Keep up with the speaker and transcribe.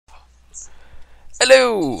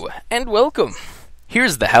Hello, and welcome.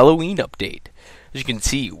 Here's the Halloween update. As you can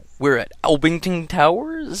see, we're at Albington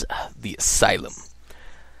Towers, the Asylum.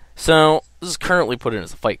 So, this is currently put in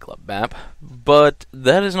as a Fight Club map, but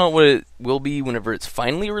that is not what it will be whenever it's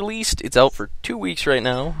finally released. It's out for 2 weeks right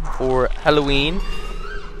now for Halloween,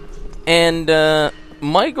 and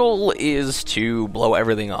my goal is to blow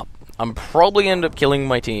everything up. I'm probably end up killing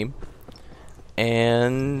my team,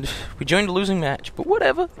 and we joined a losing match, but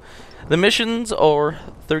whatever. The missions are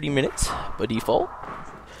 30 minutes by default,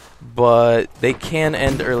 but they can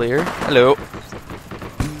end earlier. Hello.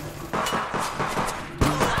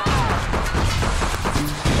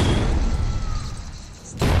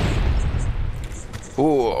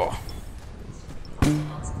 Ooh.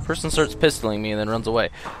 Person starts pistoling me and then runs away.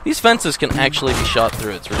 These fences can actually be shot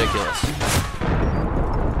through. It's ridiculous.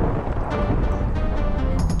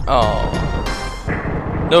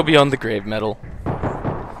 Oh. No beyond the grave metal.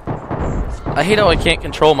 I hate how I can't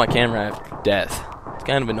control my camera after death. It's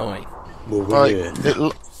kind of annoying.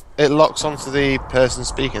 It locks onto the person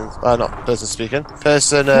speaking. Not person speaking.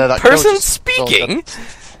 Person that. Person speaking?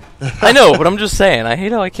 I know, but I'm just saying. I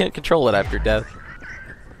hate how I can't control it after death.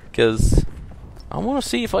 Because I want to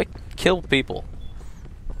see if I kill people.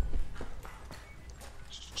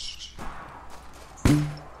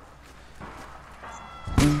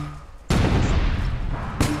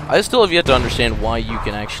 I still have yet to understand why you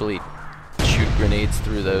can actually shoot grenades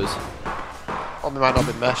through those. Well, they might not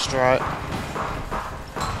be meshed right.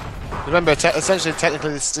 Remember, essentially,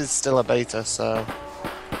 technically, this is still a beta, so.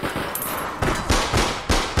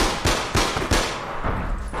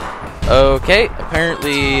 Okay,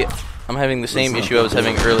 apparently I'm having the same issue I was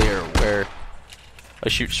having earlier, where I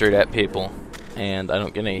shoot straight at people, and I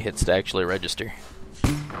don't get any hits to actually register.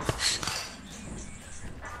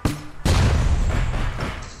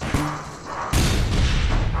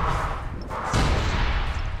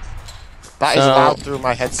 That is loud through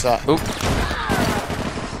my headset. Oop.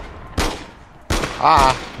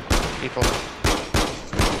 Ah, people.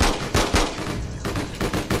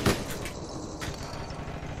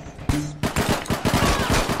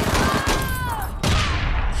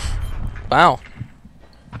 Wow.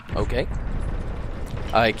 Okay.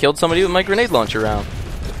 I killed somebody with my grenade launcher round.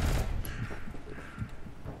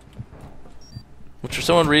 Which for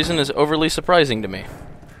some reason is overly surprising to me.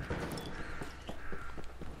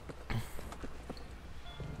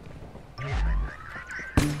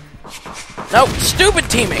 No, stupid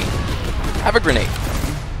teammate! Have a grenade.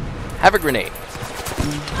 Have a grenade.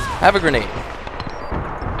 Have a grenade.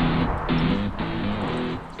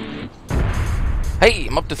 Hey,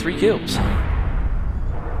 I'm up to 3 kills.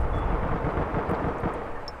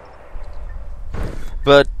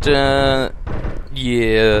 But,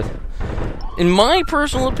 yeah. In my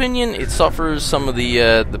personal opinion, it suffers some of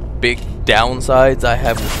the big downsides I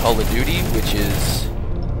have with Call of Duty, which is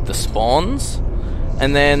the spawns.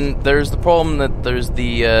 And then there's the problem that there's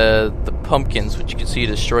the pumpkins, which you can see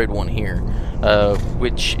destroyed one here,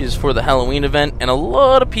 which is for the Halloween event, and a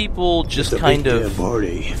lot of people just kind of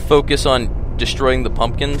focus on destroying the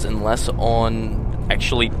pumpkins and less on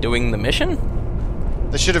actually doing the mission.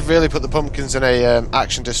 They should have really put the pumpkins in a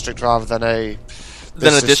action district rather than a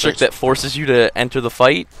district that forces you to enter the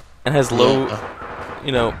fight and has low,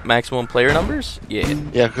 maximum player numbers. Yeah.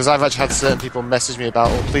 Yeah, because I've actually had certain people message me about,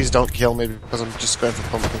 "Oh, please don't kill me because I'm just going for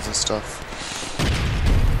pumpkins and stuff."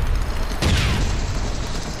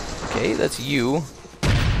 Okay, that's you.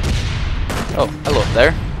 Oh, hello up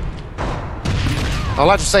there. I'd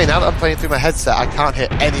like to say, now that I'm playing through my headset, I can't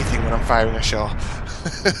hit anything when I'm firing a shot.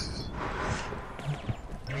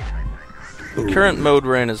 The current mode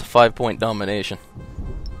we're in is a 5-point domination.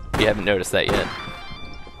 If you haven't noticed that yet.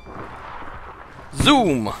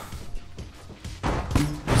 Zoom!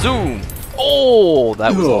 Zoom! Oh,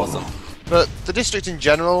 that was awesome. But the district in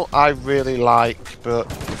general, I really like, but...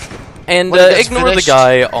 And ignore the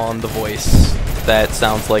guy on the voice that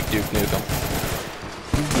sounds like Duke Nukem.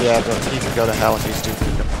 Yeah, but he can go to hell if he's Duke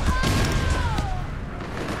Nukem.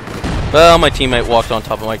 Well, my teammate walked on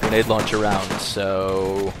top of my grenade launcher round,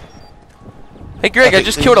 so... Hey Greg, I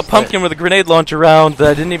just killed a pumpkin with a grenade launcher round that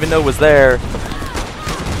I didn't even know was there.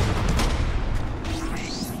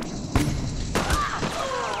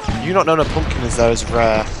 You not knowing a pumpkin is there is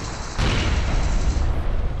rare.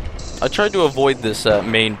 I tried to avoid this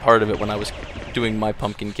main part of it when I was doing my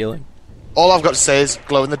pumpkin killing. All I've got to say is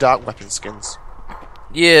glow-in-the-dark weapon skins.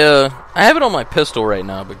 Yeah, I have it on my pistol right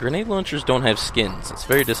now, but grenade launchers don't have skins. It's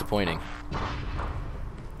very disappointing.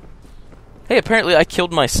 Hey, apparently I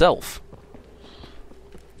killed myself.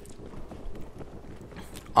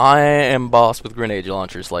 I am boss with grenade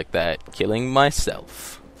launchers like that, killing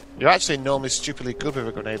myself. You're actually normally stupidly good with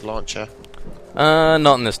a grenade launcher.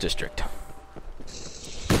 Not in this district.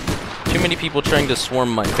 Too many people trying to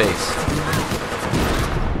swarm my face.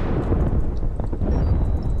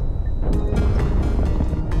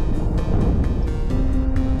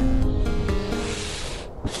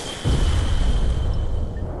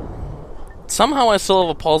 Somehow I still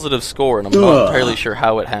have a positive score, and I'm not entirely sure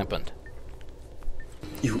how it happened.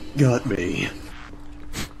 You got me.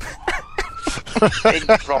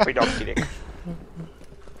 Drop it, I'm kidding.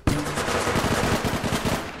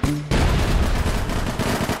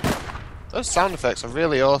 Those sound effects are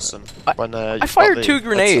really awesome. When I fired 2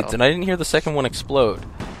 grenades, and I didn't hear the second one explode.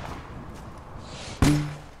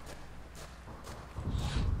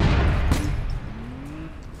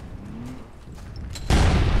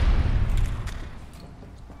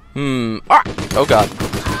 Ah! Oh god.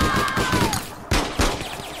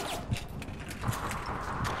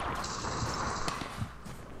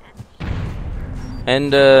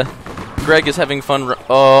 And, Greg is having fun.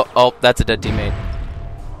 Oh, that's a dead teammate.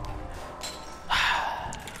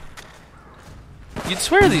 You'd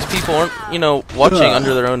swear these people aren't, you know, watching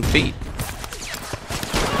under their own feet.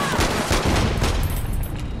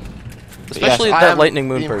 Especially that Lightning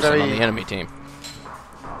Moon person on the enemy team.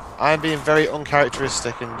 I'm being very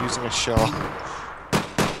uncharacteristic and using a shot.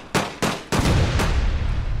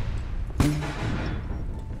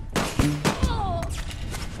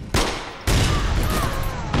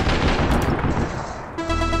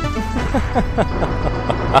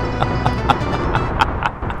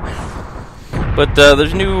 But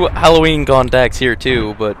there's new Halloween contacts here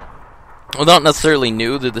too, but well, not necessarily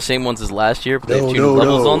new. They're the same ones as last year, but they have 2 new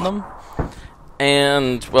levels on them.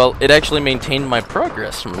 And well, it actually maintained my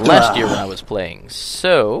progress from last year when I was playing,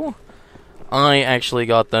 so I actually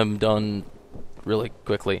got them done really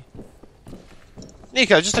quickly.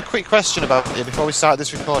 Nico, just a quick question about you before we start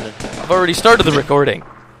this recording. I've already started the recording.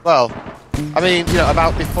 Well, I mean, you know,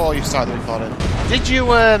 about before you started the recording. Did you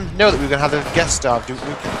know that we were going to have a guest star of Duke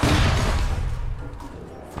Nukem?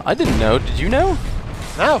 I didn't know. Did you know?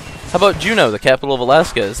 No. How about Juneau, the capital of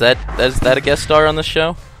Alaska? Is that a guest star on this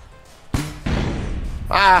show?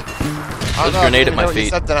 Ah! There's a grenade at my feet. You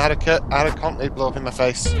said that I had a company blow up in my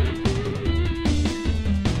face.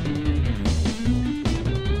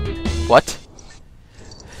 What?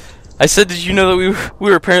 I said, did you know that we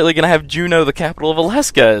were apparently going to have Juneau, the capital of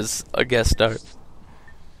Alaska, as a guest star?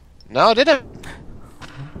 No, I didn't.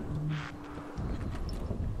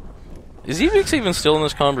 Is Evix even still in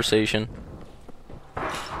this conversation?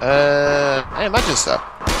 I imagine so.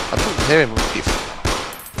 I didn't hear him leave.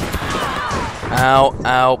 Ow,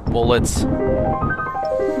 ow, bullets.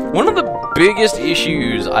 One of the biggest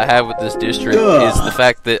issues I have with this district is the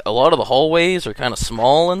fact that a lot of the hallways are kind of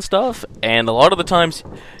small and stuff, and a lot of the times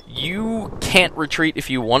you can't retreat if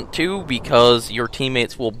you want to because your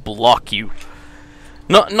teammates will block you.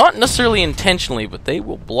 Not necessarily intentionally, but they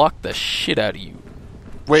will block the shit out of you.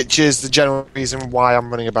 Which is the general reason why I'm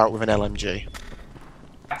running about with an LMG.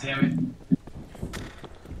 Damn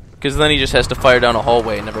Because then he just has to fire down a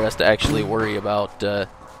hallway and never has to actually worry about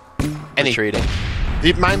retreating.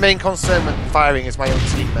 My main concern when firing is my own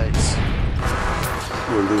teammates.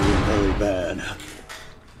 We're losing very bad.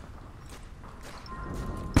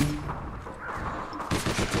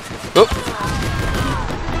 Oh.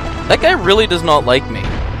 That guy really does not like me.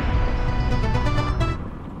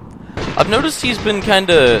 I've noticed he's been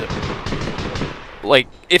kinda... like,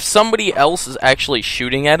 if somebody else is actually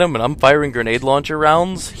shooting at him and I'm firing grenade launcher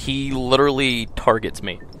rounds, he literally targets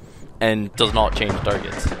me. And does not change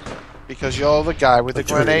targets. Because you're the guy with the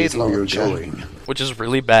grenade launcher. Which is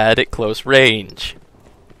really bad at close range.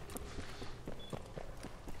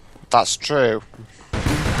 That's true.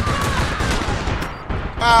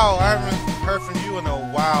 Wow, I haven't heard from you in a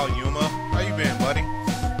while, Yuma. How you been, buddy?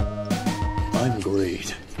 I'm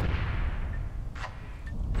great.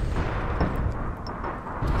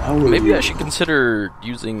 How are Maybe you? I should consider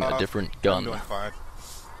using a different I'm gun. doing fine.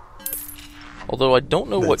 Although I don't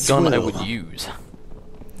know what gun I would use.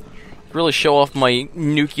 Really show off my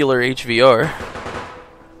nuclear HVR.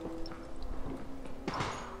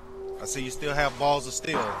 I see you still have balls of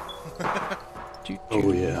steel.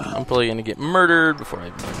 Oh yeah. I'm probably gonna get murdered before I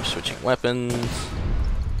finish switching weapons.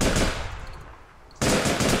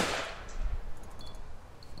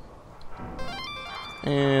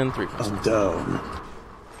 And 3 I'm down.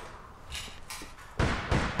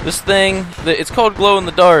 This thing, it's called glow in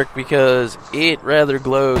the dark because it rather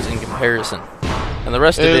glows in comparison. And the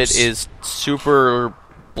rest of it is super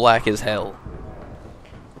black as hell.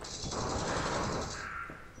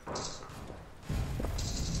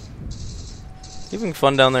 You having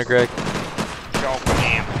fun down there, Greg? Yo,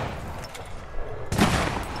 damn.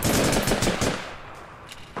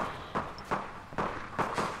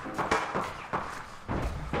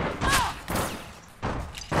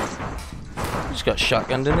 just got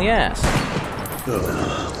shotgunned in the ass.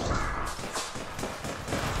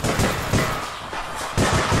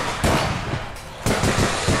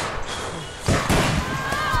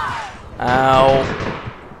 Ow.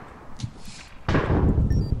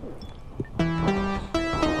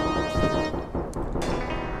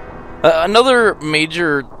 Another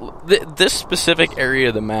major... this specific area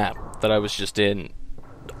of the map that I was just in,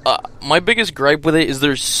 my biggest gripe with it is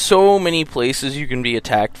there's so many places you can be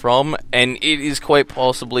attacked from, and it is quite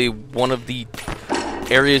possibly one of the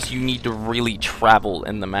areas you need to really travel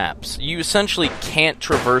in the maps. You essentially can't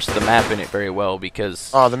traverse the map in it very well because...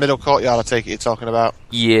 Oh, the middle courtyard, I take it you're talking about.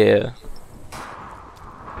 Yeah.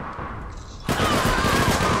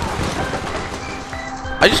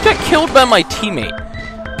 I just got killed by my teammate.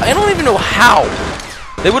 I don't even know how.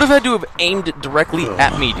 They would have had to have aimed it directly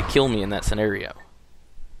at me to kill me in that scenario.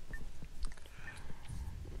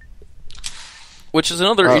 Which is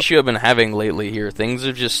another issue I've been having lately here. Things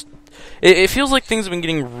are just... It feels like things have been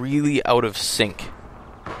getting really out of sync.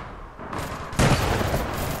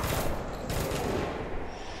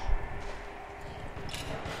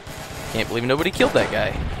 Can't believe nobody killed that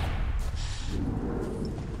guy.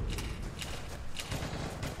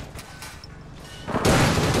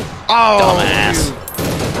 Oh, dumbass.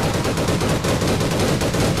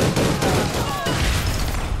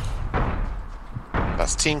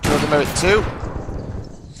 That's team kill the merit 2.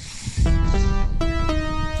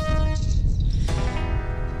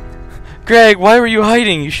 Greg, why were you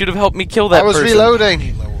hiding? You should have helped me kill that person. I was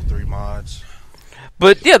reloading. Level 3 mods.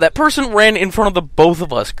 But yeah, that person ran in front of the both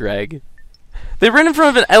of us, Greg. They ran in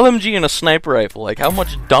front of an LMG and a sniper rifle. Like, how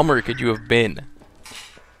much dumber could you have been?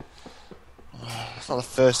 It's not the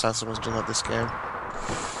first time someone's done that this game.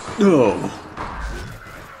 No.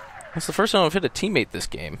 That's the first time I've hit a teammate this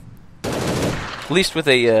game. At least with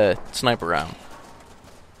a sniper round.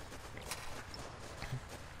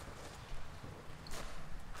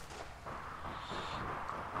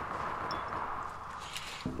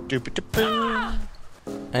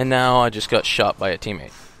 And now I just got shot by a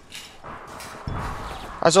teammate.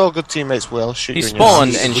 As all good teammates will, shoot He you in your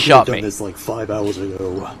spawned face. and We shot done me. this like 5 hours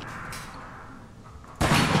ago.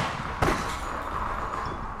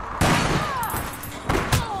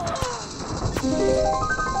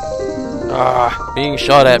 Being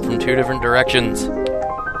shot at from 2 different directions.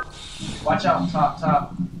 Watch out,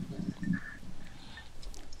 top.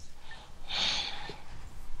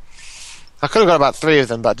 I could have got about 3 of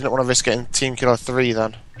them, but I didn't want to risk getting team killer 3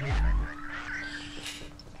 then.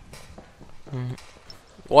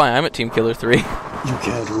 Why? I'm at Team Killer 3. You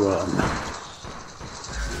can't run.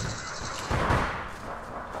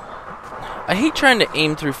 I hate trying to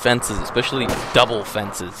aim through fences, especially double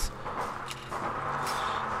fences.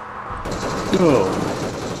 No.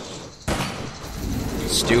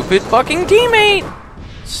 Stupid fucking teammate!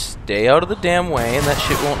 Stay out of the damn way and that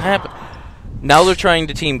shit won't happen. Now they're trying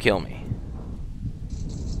to team kill me.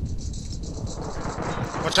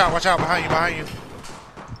 Watch out, behind you.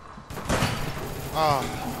 Oh.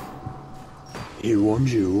 He warned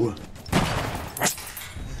you.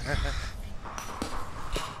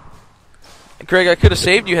 Greg, I could have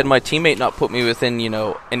saved you had my teammate not put me within, you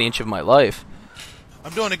know, an inch of my life.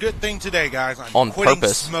 I'm doing a good thing today, guys. I'm On quitting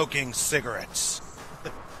purpose. smoking cigarettes.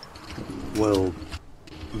 Well,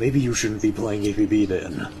 maybe you shouldn't be playing APB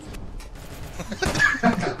then.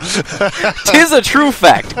 Tis a true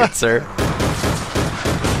fact, good sir.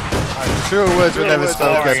 True words were never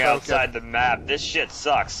spoken. Boring outside the map. This shit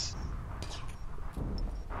sucks.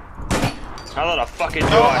 How the fucking do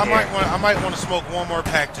I might want to smoke one more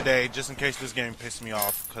pack today, just in case this game pisses me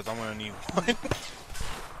off, because I'm gonna need one.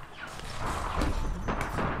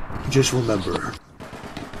 Just remember,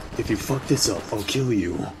 if you fuck this up, I'll kill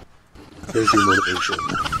you. There's your motivation.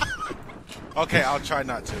 Okay, I'll try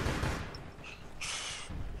not to.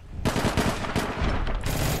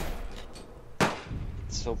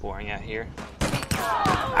 It's so boring out here.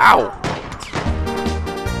 Ow!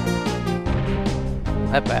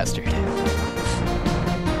 That bastard.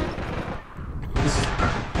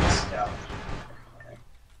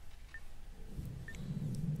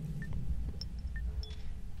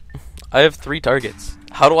 I have 3 targets.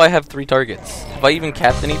 How do I have 3 targets? Have I even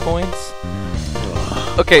capped any points?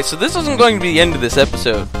 Okay, so this isn't going to be the end of this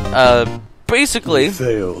episode. Basically... You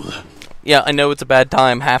failed. Yeah, I know it's a bad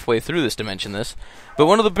time halfway through this to mention this, but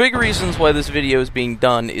one of the big reasons why this video is being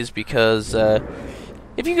done is because,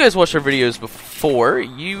 if you guys watched our videos before,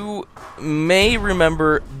 you may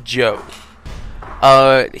remember Joe.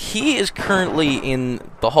 He is currently in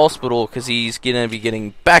the hospital because he's gonna be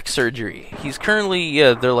getting back surgery. He's currently,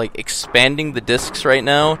 they're like expanding the discs right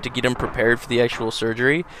now to get him prepared for the actual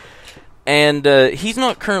surgery. And he's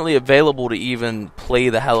not currently available to even play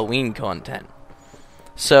the Halloween content.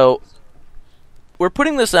 So, we're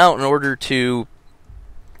putting this out in order to,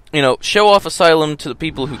 you know, show off Asylum to the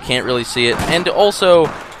people who can't really see it, and to also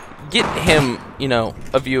get him, you know,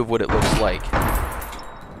 a view of what it looks like.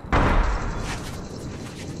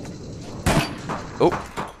 Oh.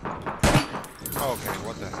 Okay,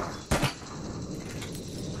 what the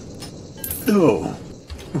hell? No.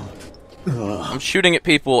 I'm shooting at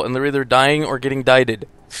people, and they're either dying or getting dieted.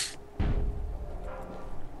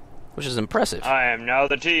 Which is impressive. I am now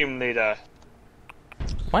the team leader.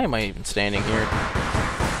 Why am I even standing here?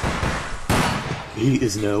 He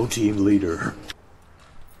is now team leader.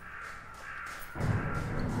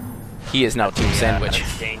 He is now Team Sandwich.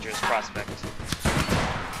 That's a dangerous prospect.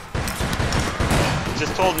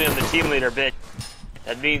 Just told me I'm the team leader, bitch.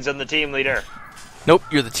 That means I'm the team leader. Nope,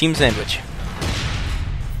 you're the Team Sandwich.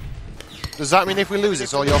 Does that mean if we lose,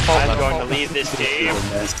 it's all your fault? I'm then? going to lead this team.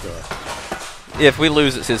 If we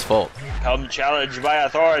lose, it's his fault. Come challenge my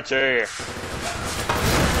authority.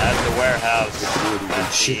 At the warehouse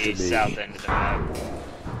at the south end of the map.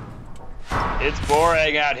 It's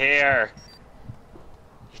boring out here.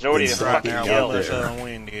 There's nobody to fucking Now, kill. what the Southern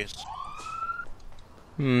Wind is.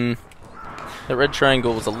 The red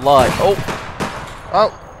triangle was alive. Oh!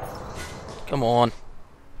 Oh, Come on.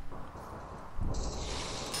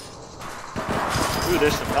 Ooh,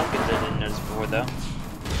 there's some pumpkins I didn't notice before, though.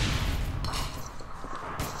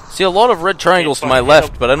 See a lot of red triangles to my fucking left,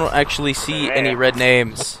 help. but I don't actually see There. any red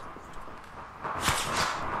names.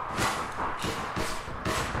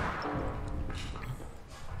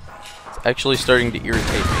 It's actually starting to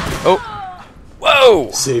irritate me. Oh!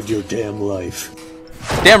 Whoa! Saved your damn life.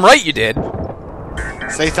 Damn right you did!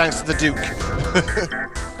 say thanks to the Duke.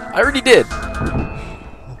 I already did.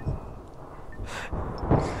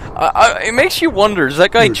 It makes you wonder, does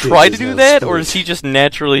that guy Your try dick to is do now that, or stoic. does he just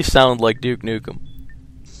naturally sound like Duke Nukem?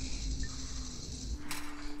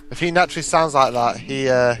 If he naturally sounds like that, he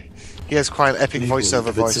has quite an epic People, voiceover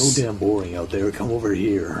if voice. it's so damn boring out there, come over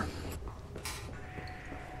here.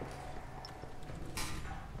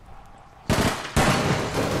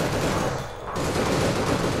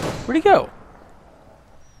 Where'd he go?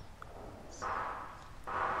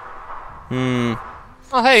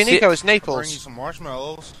 Oh, hey, See- Nico, it's Bring you Naples. some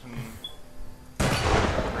marshmallows. And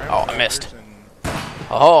Oh, I missed. and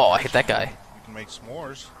Oh, I hit that guy. you can make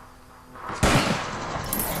s'mores.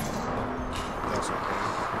 That's okay.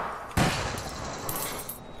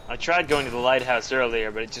 I tried going to the lighthouse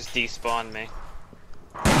earlier, but it just despawned me.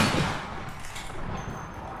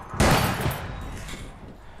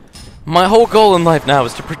 My whole goal in life now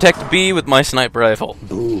is to protect B with my sniper rifle.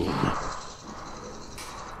 Boom.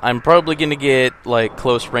 I'm probably gonna get, like,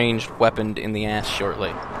 close ranged weaponed in the ass shortly.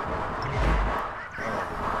 Oh,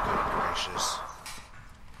 good gracious.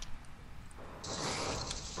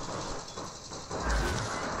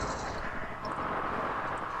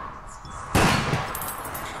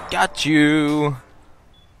 Got you!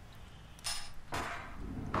 Oh,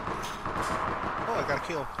 I got a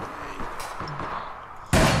kill.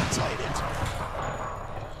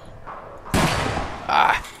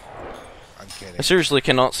 Ah! I'm kidding. I seriously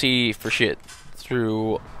cannot see for shit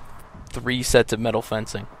through 3 sets of metal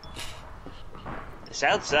fencing. This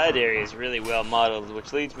outside area is really well modeled,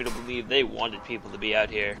 which leads me to believe they wanted people to be out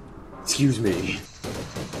here. Excuse me.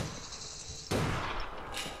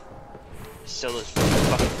 Still those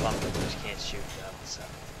fucking pumpkins which can't shoot though, so.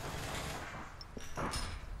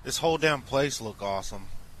 This whole damn place look awesome.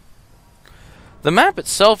 The map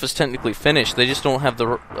itself is technically finished, they just don't have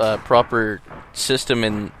the proper system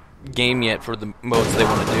in game yet for the modes they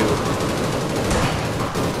want to do.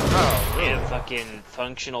 Oh, we have fucking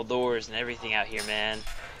functional doors and everything out here, man.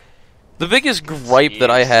 The biggest gripe that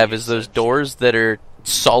I have is those doors that are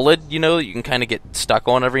solid, you know, that you can kind of get stuck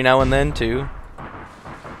on every now and then, too.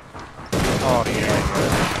 Oh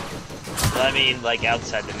yeah. I mean, like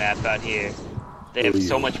outside the map out here. They have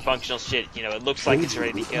so much functional shit, you know, it looks like it's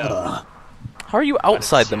ready to go. How are you but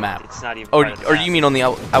outside it's- the map? It's not even Oh, part of the or map. you mean on the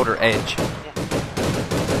outer edge?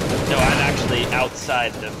 No, I'm actually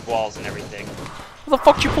outside the walls and everything. How the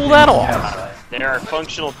fuck did you pull that off? There are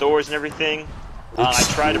functional doors and everything. I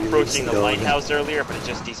tried approaching the lighthouse earlier, but it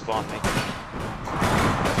just despawned me.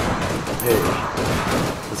 Hey,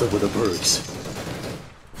 what's up with the perks?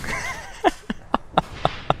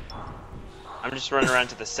 I'm just running around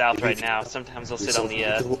to the south right now. Sometimes I'll sit on the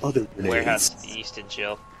Other warehouse grenades. to the east and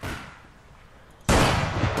chill. That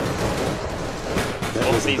Both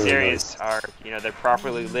of wasn't these very areas are, you know, they're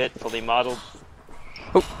properly lit, fully modeled.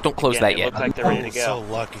 Oh, don't close Again, that they yet. look like they're ready to So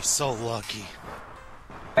go. lucky, so lucky.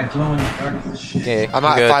 That glow in the dark is shit. Okay, I might I'm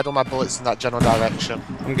have good. fired all my bullets in that general direction.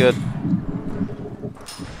 I'm good.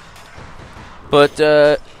 But,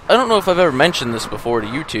 I don't know if I've ever mentioned this before to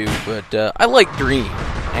you two, but, I like green.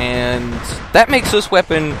 And that makes this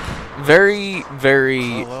weapon very,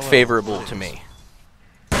 very favorable to me.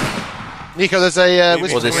 Nico, there's a Well,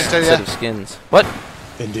 whisper this window set here. of skins. What?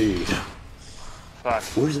 Indeed. Fuck.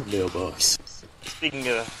 Where's the mailbox? Speaking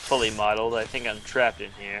of fully modeled, I think I'm trapped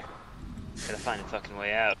in here. Gotta find a fucking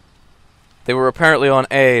way out. They were apparently on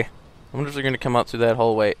A. I wonder if they're going to come out through that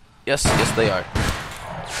hallway. Yes, yes they are.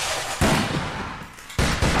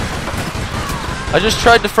 I just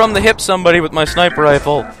tried to from the hip somebody with my sniper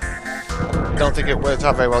rifle. Don't think it worked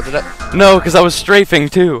out very well, did it? No, because I was strafing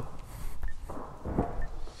too.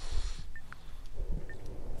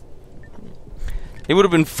 It would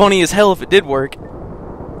have been funny as hell if it did work.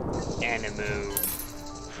 Animu.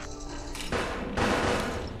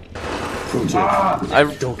 Pro tip. I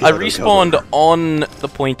Don't get out of respawned cover. on the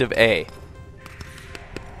point of A.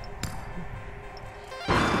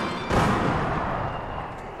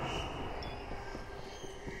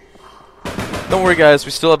 Don't worry guys,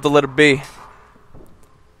 we still have the letter B.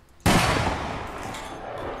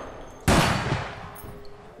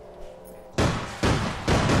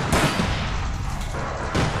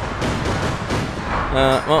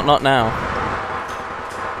 Well, not now.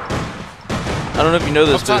 I don't know if you know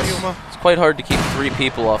this, Up but top, Yuma. it's quite hard to keep 3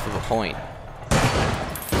 people off of a point.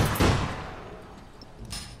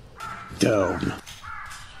 Down.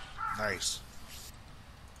 Nice.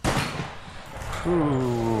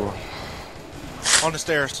 Ooh. On the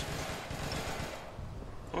stairs.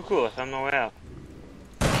 Oh cool, I found my way out.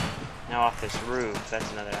 Now off this roof, that's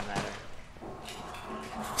another matter.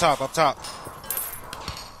 Up top.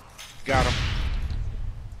 Got him.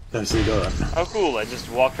 Nicely done. Oh cool, I just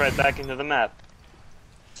walked right back into the map.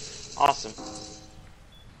 Awesome.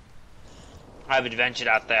 I've adventured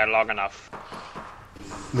out there long enough. Time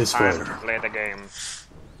to Misfire. play the game.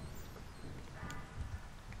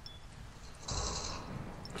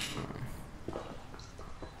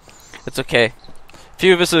 It's okay. A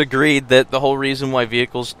few of us have agreed that the whole reason why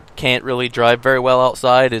vehicles can't really drive very well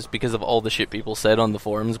outside is because of all the shit people said on the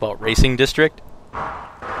forums about Racing District.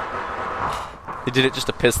 They did it just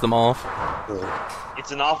to piss them off.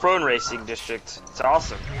 It's an off-road racing district. It's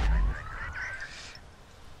awesome.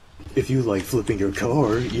 If you like flipping your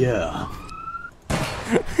car, yeah.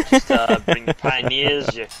 Bring your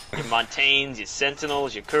Pioneers, your Montaignes, your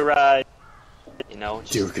Sentinels, your Kurai. You know,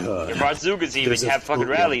 Dear just God. your Barzugas even. There's You a have fucking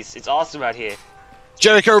foot- rallies. It's awesome out here.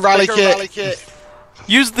 Jericho rally kit.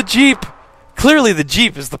 Use the Jeep! Clearly the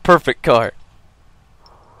Jeep is the perfect car.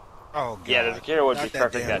 Oh god. Yeah, the Vaquero would be Not that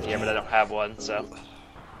perfect damn out here, but I Jeep. don't have one, so.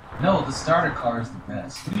 No, the starter car is the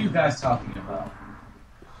best. What are you guys talking about?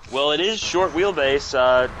 Well, it is short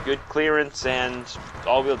wheelbase, good clearance, and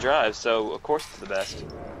all-wheel drive, so of course it's the best.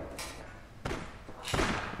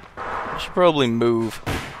 I should probably move.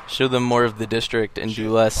 Show them more of the district and do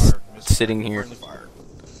less sitting here. Friendly fire.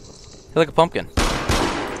 Feel like a pumpkin.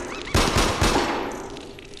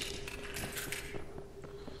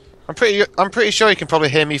 I'm pretty sure you can probably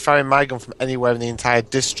hear me firing my gun from anywhere in the entire Looks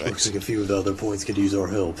district. like a few of the other points could use our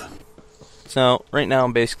help. So, right now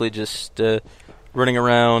I'm basically just running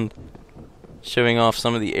around, showing off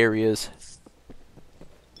some of the areas.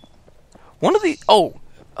 One of the... Oh,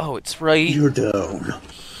 it's right... You're down.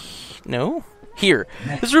 No? Here.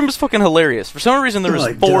 This room is fucking hilarious. For some reason there was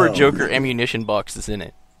Lie 4 down. Joker ammunition boxes in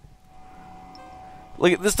it.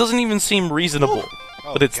 Like, this doesn't even seem reasonable,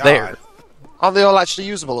 Oh, but it's God. there. Aren't they all actually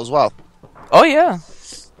usable as well? Oh yeah.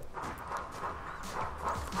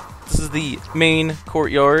 This is the main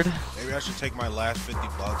courtyard. Maybe I should take my last 50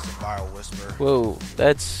 bucks to buy a whisper Whoa,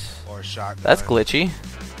 that's or a shotgun. glitchy.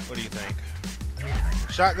 What do you think?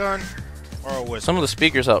 Shotgun or a whisper? Some of the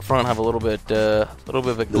speakers out front have a little bit of a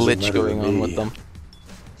Doesn't glitch matter going to on me. with them.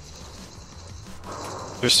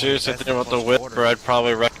 If you're seriously thinking about the Whisper, I'd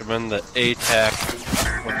probably recommend the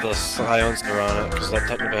ATAC with the silencer on it, because that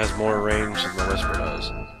technically has more range than the Whisper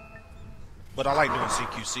does. But I like doing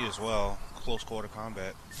CQC as well, close quarter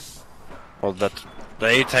combat. Well, the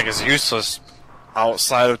ATAC is useless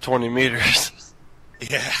outside of 20 meters.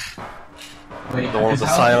 Yeah. Wait, The one with the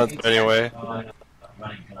how silence, is it- anyway. Running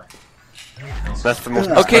gun. That's the most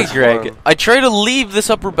Okay, expensive Greg, one. I try to leave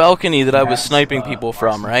this upper balcony that I was sniping people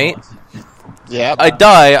from, right? Yeah. I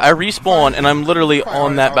die, I respawn, and I'm literally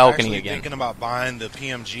on that I was balcony actually again. Thinking about buying the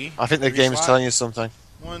PMG. I think the game is telling you something.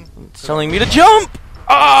 One. It's telling me to jump!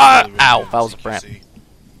 Ah! Ow, that was a prank. CQC.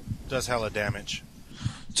 Does hella damage.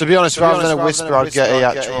 To be honest, rather than a Whisper, I'd get a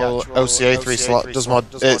actual OCA 3 slot. Does mod.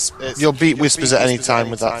 You'll beat Whispers at any time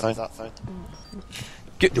with that thing.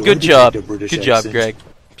 Good job. detect a British Good job, accent? Greg.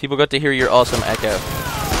 People got to hear your awesome echo.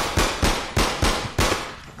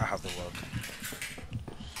 I have to look.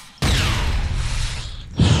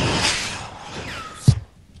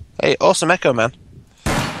 Hey, awesome echo, man.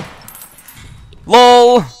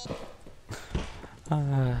 LOL!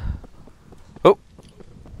 Oh.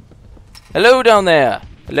 Hello down there.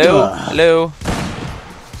 Hello? Hello?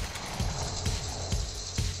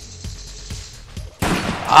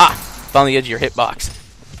 Ah! Found the edge of your hitbox.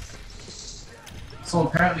 So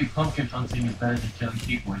apparently pumpkin hunting is better than killing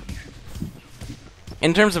people in here.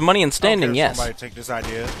 In terms of money and standing, I don't care if yes. somebody take this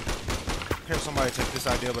idea. I don't care if somebody take this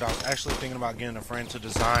idea, but I was actually thinking about getting a friend to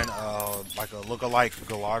design like a look-alike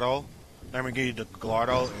Gallardo. Let me give you the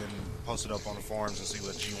Gallardo and post it up on the forums and see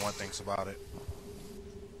what G1 thinks about it.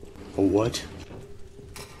 A what?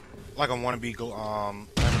 Like a wannabe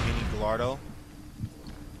Lamborghini Gallardo.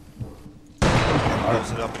 And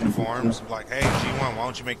post it up in the forums. Like, hey G1, why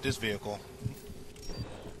don't you make this vehicle?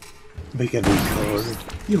 Make a new car?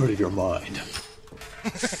 You're out of your mind.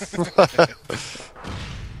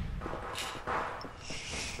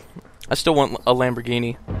 I still want a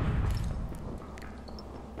Lamborghini.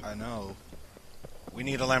 I know. We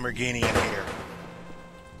need a Lamborghini in here.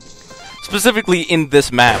 Specifically in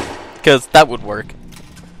this map, because that would work.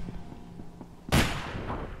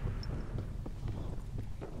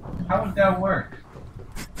 How would that work?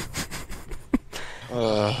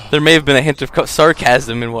 There may have been a hint of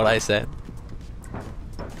sarcasm in what I said.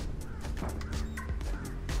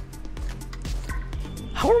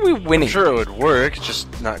 How are we winning? I'm sure it would work,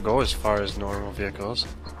 just not go as far as normal vehicles.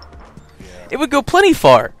 Yeah. It would go plenty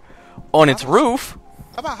far. On its roof.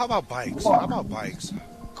 How about bikes? How about bikes?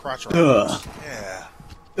 Crotch rockets. Yeah.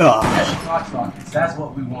 That's crotch rockets. That's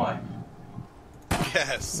what we want.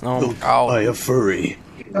 Yes. Oh, Look, ow. by a furry.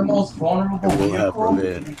 The most vulnerable And we'll have vehicle,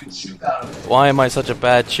 revenge. you can shoot out of it. Why am I such a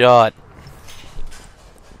bad shot?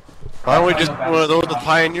 Why don't we just put one of those with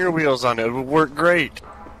Pioneer wheels on it? It would work great.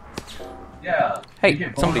 Yeah. Hey, you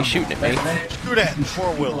get somebody's vulnerable. shooting at me. Screw that.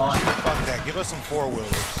 Four-wheelers. Fuck that. Give us some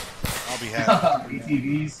four-wheelers. I'll be happy.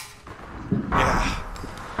 ATVs.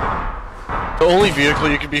 Yeah. The only vehicle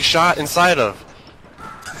you could be shot inside of.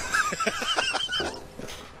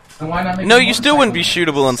 Then why not make No, a you still wouldn't be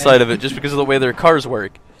motorcycle? shootable inside of it just because of the way their cars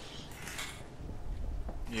work.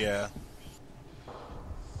 Yeah.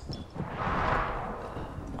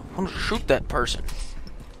 I want to shoot that person.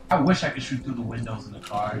 I wish I could shoot through the windows in the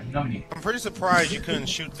car. You know how many I'm pretty surprised you couldn't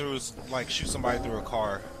shoot somebody through a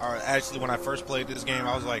car. Or actually, when I first played this game,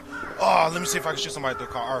 I was like, oh, let me see if I can shoot somebody through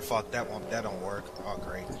a car. Or fuck, that don't work. Oh,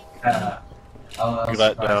 great. You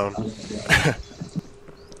let down.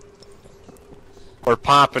 Or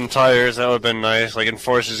popping tires, that would have been nice. Like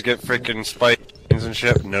enforcers get freaking spikes and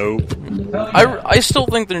shit. Nope. I still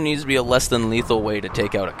think there needs to be a less than lethal way to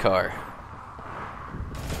take out a car.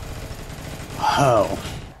 How?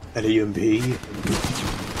 An EMP?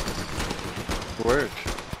 Work.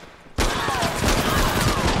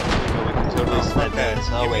 Fuck that.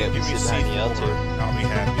 Give me C4. I'll be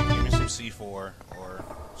happy. Give me some C4 or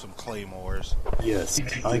some Claymores. Yes,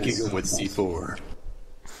 I can go with C4.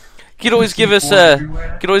 You could always give us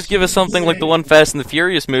something like the one Fast and the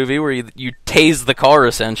Furious movie where you tase the car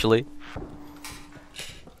essentially.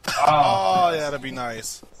 Oh, yeah, that'd be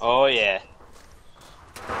nice. Oh yeah.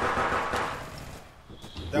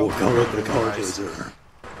 We'll call it the car taser.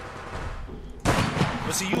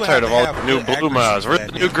 But see, you I'm tired of all the new good blue mods. accuracy Where's for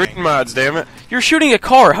the that new damn green thing. mods, damn it? You're shooting a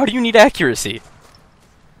car. How do you need accuracy?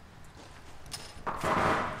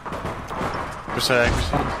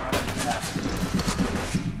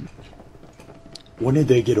 When did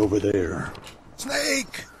they get over there?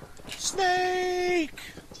 Snake! Snake!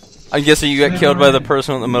 I'm guessing you got killed by the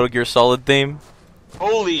person with the Metal Gear Solid theme.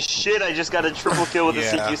 Holy shit, I just got a triple kill with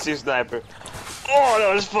Yeah. a CQ2 sniper. Oh,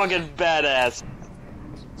 that was fucking badass.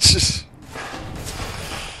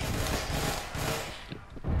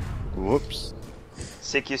 Whoops.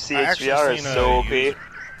 CQC I actually HVR is seen a so OP. user-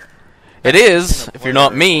 It is. seen a If you're not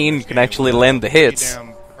player mean, on you can this actually game with land the a pretty hits.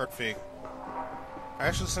 damn perfect. I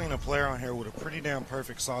actually seen a player on here with a pretty damn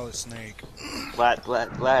perfect solid snake. Glad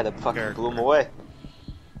I fucking blew him away.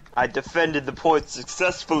 I defended the point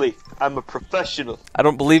successfully. I'm a professional. I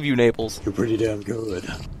don't believe you, Naples. You're pretty damn good.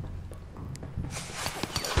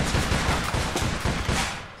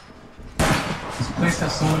 This place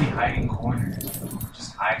has so many hiding corners.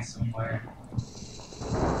 Just hide somewhere.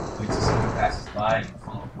 Wait till someone passes by and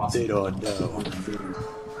full of They don't know.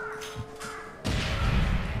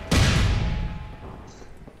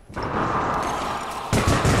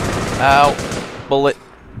 Ow. Bullet.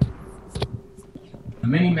 The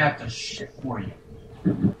mini map does shit for you.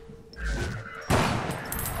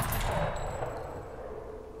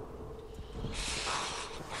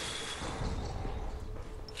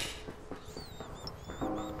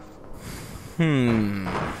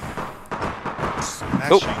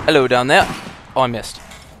 Oh, hello down there. Oh, I missed.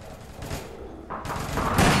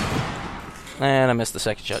 And I missed the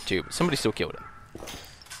second shot too, but somebody still killed him.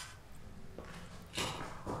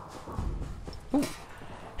 Ooh.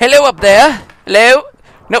 Hello up there. Hello.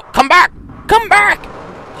 No, come back. Come back.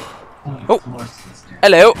 Oh.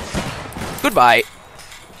 Hello. Goodbye.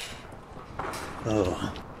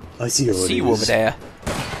 Oh, I see you. See you over there.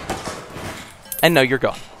 And no, you're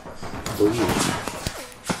gone.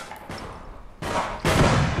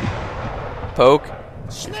 Poke.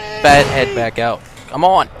 Bat head back out. Come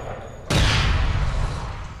on.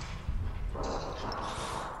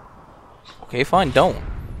 Okay, fine, don't.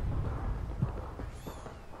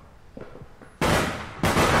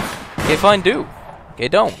 Okay, fine, do. Okay,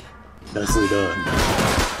 don't. Nicely done.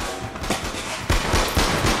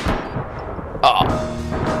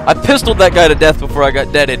 I pistoled that guy to death before I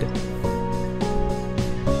got deaded.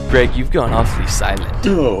 Greg, you've gone awfully silent.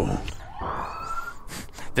 Oh.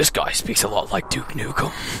 This guy speaks a lot like Duke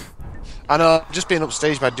Nukem. I know, just being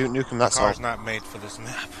upstaged by Duke Nukem, that's all. Car's not made for this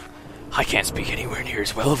map. I can't speak anywhere near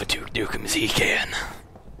as well of a Duke Nukem as he can.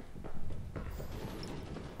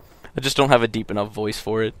 I just don't have a deep enough voice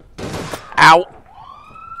for it. Ow!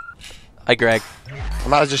 Hi, Greg. I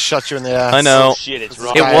might have just shot you in the ass. I know. Oh, shit, it's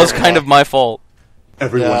wrong. It was kind of my fault.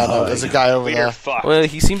 Everyone Yeah, I know, hide. there's a guy over We there. are fucked. Well,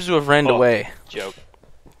 he seems to have ran away. Joke.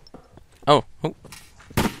 Oh. Oh.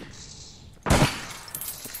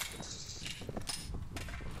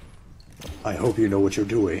 I hope you know what you're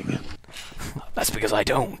doing. That's because I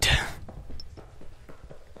don't.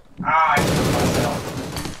 Ah, I killed myself.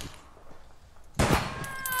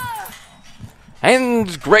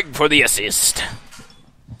 And Greg for the assist.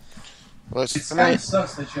 Well, It it's, kind of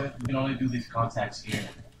sucks that you can only do these contacts here.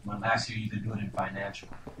 When last year you could do it in financial.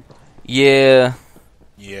 Yeah.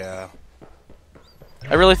 Yeah.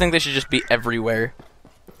 I really think they should just be everywhere.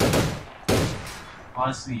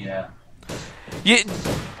 Honestly, yeah.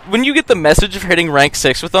 When you get the message of hitting rank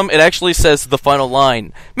 6 with them, it actually says the final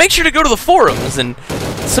line. Make sure to go to the forums and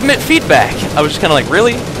submit feedback. I was just kind of like,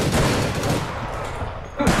 really?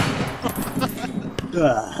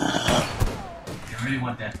 You really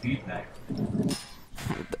want that feedback.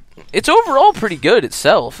 It's overall pretty good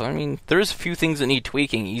itself. I mean, there's a few things that need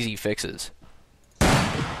tweaking, easy fixes.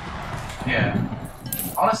 Yeah.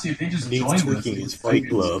 Honestly, if they just Needs joined us, tweaking they his would Fight freaking-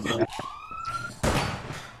 Club.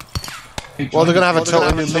 well, they're going to have a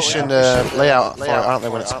totally new mission layout for it, aren't they,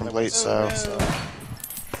 when it's complete, so...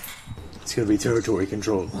 It's gonna be territory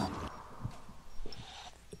control.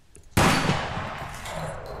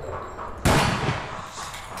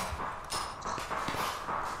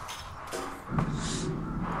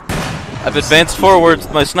 I've advanced forwards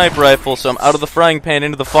with my sniper rifle, so I'm out of the frying pan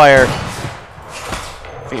into the fire.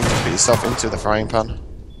 I think you need to put yourself into the frying pan.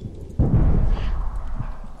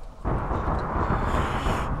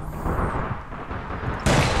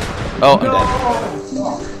 Oh, I'm dead.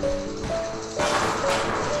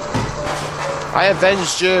 I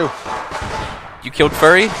avenged you! You killed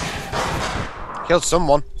Furry? Killed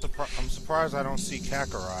someone. I'm surprised I don't see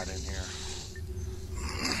Kakarot in here.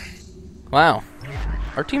 Wow.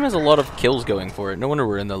 Our team has a lot of kills going for it. No wonder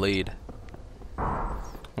we're in the lead.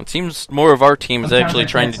 It seems more of our team is actually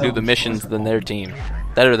trying to do the missions than their team.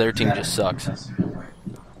 That or their team just sucks.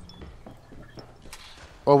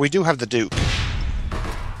 Well, we do have the Duke.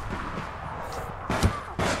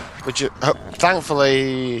 Which,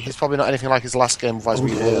 thankfully, he's probably not anything like his last game, otherwise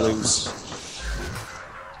we will lose.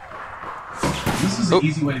 This is an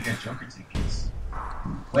easy way to get Joker tickets.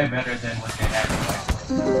 Way better than what they had in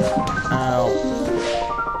Ow.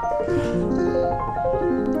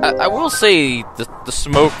 I will say the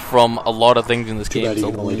smoke from a lot of things in this game bad is a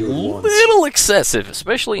you can only do it once. little excessive,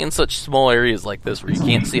 especially in such small areas like this where you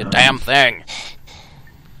can't see a damn thing.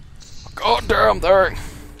 Goddamn thing.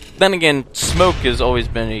 Then again, smoke has always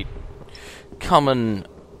been a common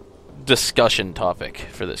discussion topic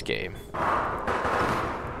for this game.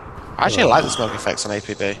 I actually like the smoke effects on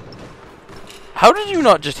APB. How did you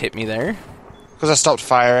not just hit me there? Because I stopped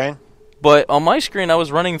firing. But on my screen, I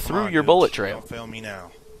was running through your Dude, bullet trail. Don't fail me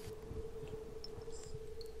now.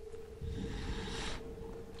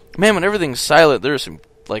 Man, when everything's silent, there's some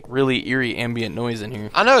like really eerie ambient noise in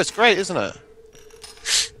here. I know, it's great, isn't it?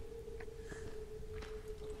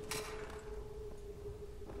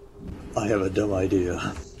 I have a dumb idea.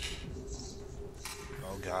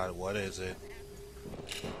 Oh god, what is it?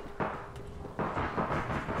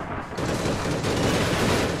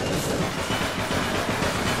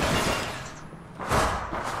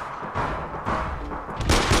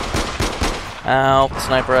 Ow,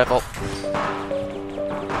 sniper rifle.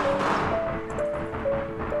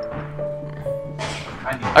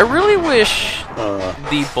 I really wish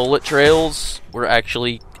the bullet trails were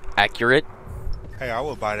actually accurate. Hey, I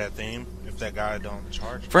would buy that theme if that guy don't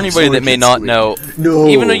charge. For anybody that may not know, No.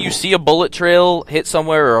 even though you see a bullet trail hit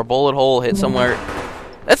somewhere or a bullet hole hit somewhere,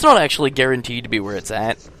 that's not actually guaranteed to be where it's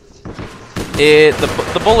at.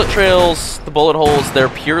 The bullet trails, the bullet holes, they're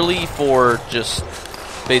purely for just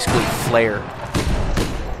basically flare.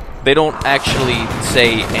 They don't actually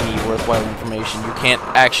say any worthwhile information. You can't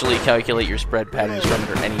actually calculate your spread patterns from it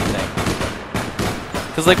or anything.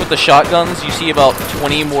 Because like with the shotguns, you see about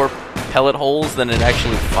 20 more pellet holes than it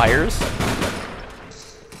actually fires.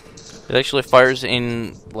 It actually fires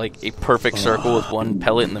in like a perfect circle with one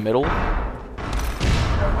pellet in the middle.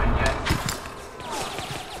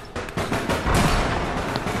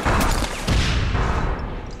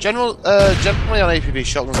 Generally on APB,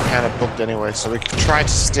 shotguns are kind of bugged anyway, so we can try to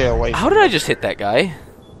stay away. How did I just hit that guy?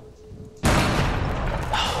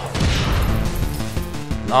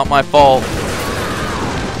 Not my fault.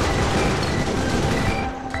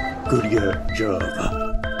 Good job.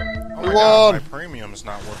 Oh my We God, won. my premium's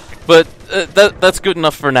not working. But that's good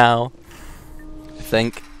enough for now. I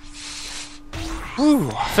think. Whew,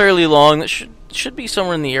 fairly long. That should be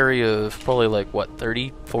somewhere in the area of probably like what,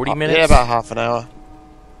 30, 40 minutes? Yeah, about half an hour.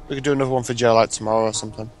 We could do another one for Joe like tomorrow or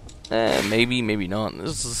something. Maybe, maybe not.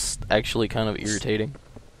 This is actually kind of irritating.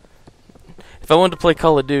 If I wanted to play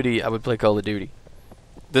Call of Duty, I would play Call of Duty.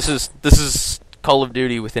 This is Call of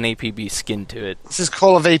Duty with an APB skin to it. This is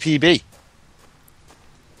Call of APB.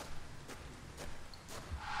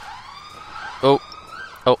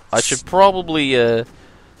 Oh, I should probably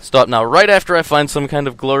stop now. Right after I find some kind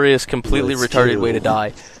of glorious, completely retarded way to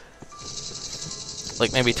die.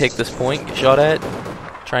 Like maybe take this point, get shot at,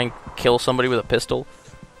 try and kill somebody with a pistol.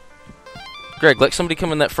 Greg, let somebody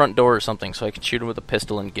come in that front door or something so I can shoot him with a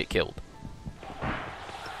pistol and get killed.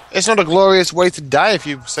 It's not a glorious way to die if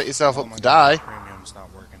you set yourself up to die. Premium's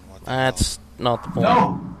not working. What the That's not the point.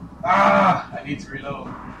 No! Ah! I need to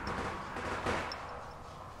reload.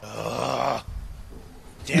 hell?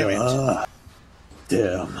 Damn it.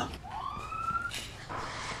 Damn.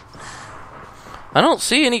 I don't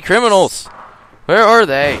see any criminals. Where are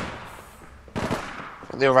they?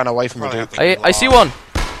 They ran away from Probably the have dude. to I see one.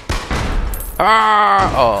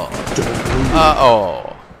 Ah! Oh.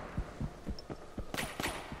 Uh-oh.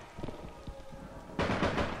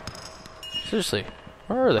 Seriously,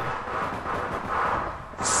 where are they?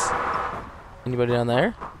 Anybody down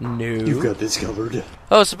there? No. You've got this covered.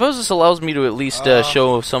 Oh, I suppose this allows me to at least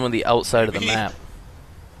show some of the outside of the maybe. map.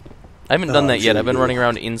 I haven't done that yet. sure I've been you running will.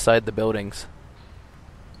 around inside the buildings.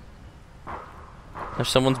 There's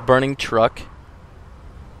someone's burning truck.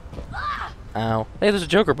 Ow. Hey, there's a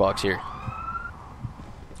Joker box here.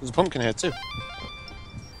 There's a pumpkin here too.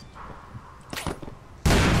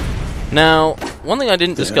 Now, one thing I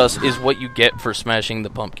didn't discuss is what you get for smashing the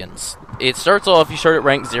pumpkins. It starts off, you start at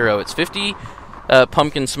rank 0. It's 50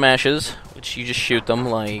 pumpkin smashes, which you just shoot them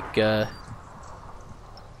like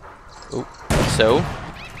so.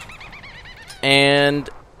 And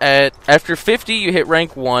after 50, you hit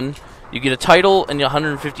rank 1. You get a title and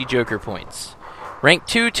 150 Joker points. Rank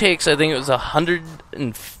 2 takes, I think it was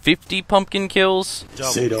 150 pumpkin kills.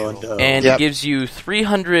 Sit on down. And it gives you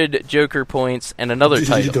 300 Joker points and another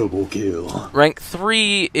title. Double kill. Rank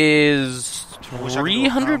 3 is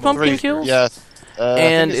 300 pumpkin kills? Yeah.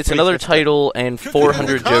 And it's another title and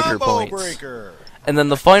 400 Joker Combo points. breaker. And then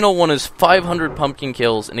the final one is 500 pumpkin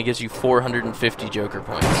kills, and it gives you 450 Joker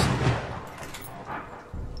points.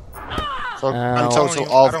 So, Ow. and I total don't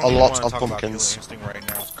of a even lot wanna of talk about pumpkins. Killer Instinct right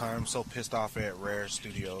now. I'm so pissed off at Rare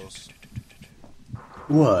Studios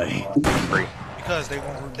Why? because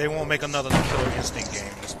they won't make another Killer Instinct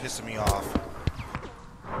game. It's pissing me off.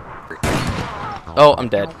 Oh, I'm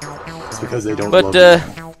dead. It's because they don't But,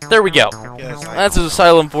 love you. there we go. Yes, I That's know.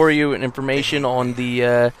 Asylum for you, and information on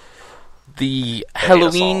the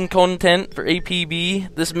Halloween content for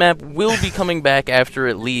APB. This map will be coming back after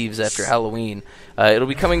it leaves after Halloween. It'll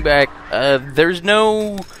be coming back. There's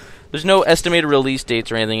no estimated release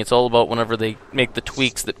dates or anything. It's all about whenever they make the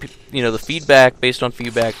tweaks that the feedback based on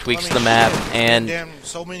feedback tweaks the map, and Damn,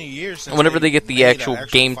 so many years since whenever they get the made an actual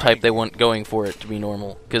game type fighting they want going for it to be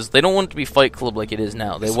normal, because they don't want it to be Fight Club like it is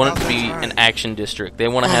now. They It's want it about to be that time. an action district. They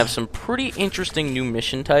want to have some pretty interesting new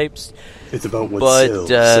mission types. It's about what but, sells,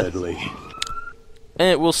 sadly.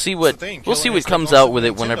 And we'll see what That's the thing, we'll see Killer what Instinct comes on out Super with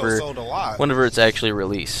it Nintendo sold a lot. whenever it's actually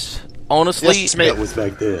released. Honestly, Yes, mate. That was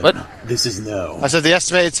back then. What? This is now. I said the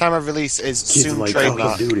estimated time of release is Kids soon like Call of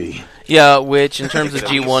trademark. Duty. yeah, which in terms of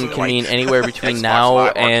G1 can mean anywhere between Xbox now Live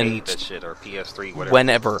Arcade, and that shit, or PS3, whatever.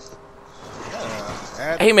 whenever.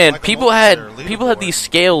 add, Hey man, like, a people multiplayer had leaderboard. these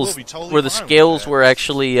scales We'll be totally where the fine with scales that. were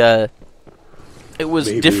actually it was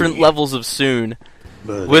Maybe. different levels of soon,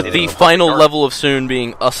 But, with the final level of soon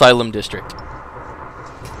being Asylum District.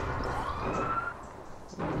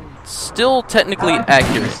 Still technically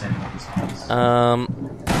accurate.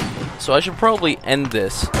 So I should probably end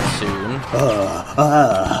this soon.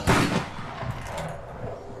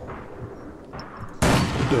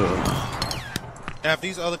 Now, if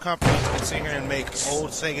these other companies can sit here and make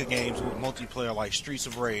old Sega games with multiplayer like Streets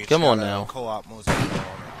of Rage, Come on that now. co-op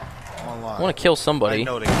multiplayer online. I want to kill I somebody.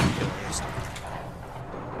 know they can kill this.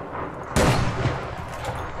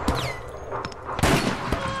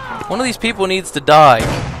 One of these people needs to die.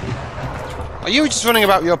 Are you just running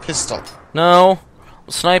about with your pistol? No, I'm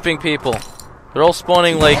sniping people. They're all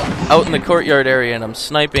spawning like out in the courtyard area, and I'm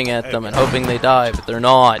sniping at them and hoping they die, but they're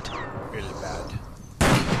not. Really bad.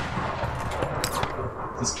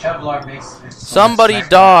 This Kevlar makes it so Somebody much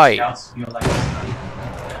die. scouts feel like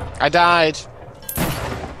I died.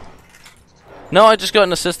 No, I just got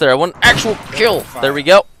an assist there. I want an actual kill. There we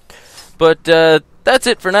go. But that's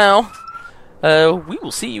it for now. We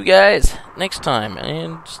will see you guys next time,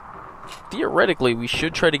 and theoretically, we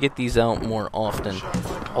should try to get these out more often.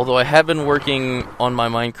 Although I have been working on my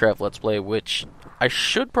Minecraft Let's Play, which I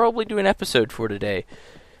should probably do an episode for today.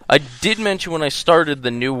 I did mention when I started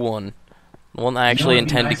the new one, the one I actually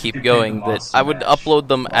intend to keep going, that I would upload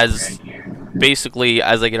them as basically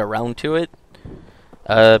as I get around to it.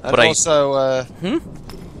 But And also,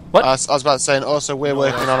 What? I was about to say, and also we're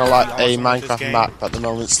working on a Minecraft map at the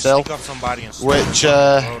moment still, which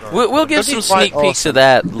We'll give some could be quite sneak peeks awesome. of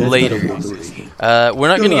that later. We're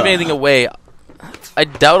not going to give anything away. I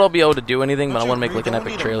doubt I'll be able to do anything, but I want to make like an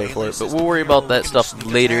epic trailer for it. But we'll worry about that stuff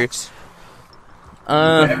later.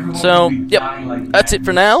 So, yep, that's it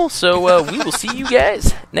for now. So, we will see you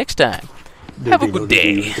guys next time. Have a good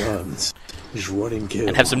day. Just run and kill.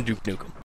 And have some Duke Nukem.